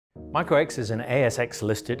MicroX is an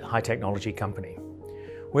ASX-listed high-technology company.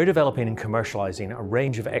 We're developing and commercializing a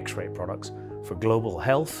range of X-ray products for global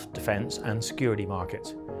health, defense, and security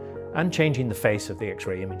markets, and changing the face of the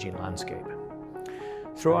X-ray imaging landscape.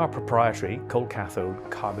 Through our proprietary cold cathode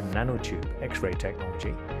carbon nanotube X-ray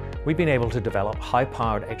technology, we've been able to develop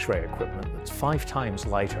high-powered X-ray equipment that's 5 times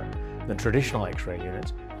lighter than traditional X-ray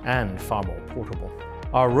units and far more portable.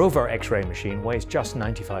 Our Rover X-ray machine weighs just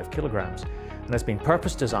 95 kilograms and has been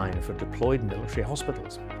purpose-designed for deployed military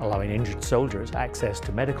hospitals, allowing injured soldiers access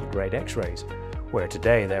to medical-grade X-rays, where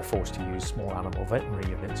today they're forced to use small animal veterinary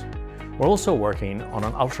units. We're also working on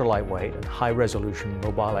an ultra-lightweight and high-resolution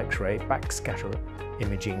mobile X-ray backscatter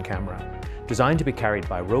imaging camera, designed to be carried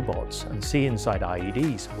by robots and see inside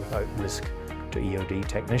IEDs without risk to EOD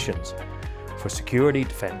technicians, for security,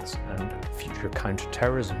 defense, and future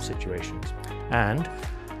counter-terrorism situations. And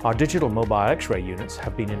our digital mobile X-ray units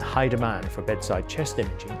have been in high demand for bedside chest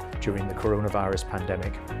imaging during the coronavirus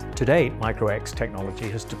pandemic. To date, MicroX technology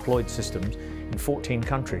has deployed systems in 14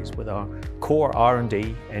 countries, with our core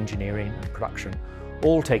R&D, engineering, and production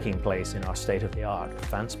all taking place in our state-of-the-art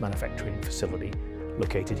advanced manufacturing facility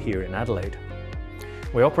located here in Adelaide.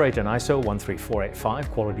 We operate an ISO 13485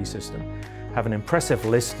 quality system, have an impressive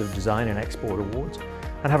list of design and export awards,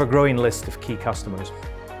 and have a growing list of key customers.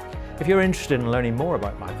 If you're interested in learning more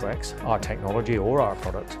about MicroX, our technology, or our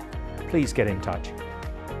products, please get in touch.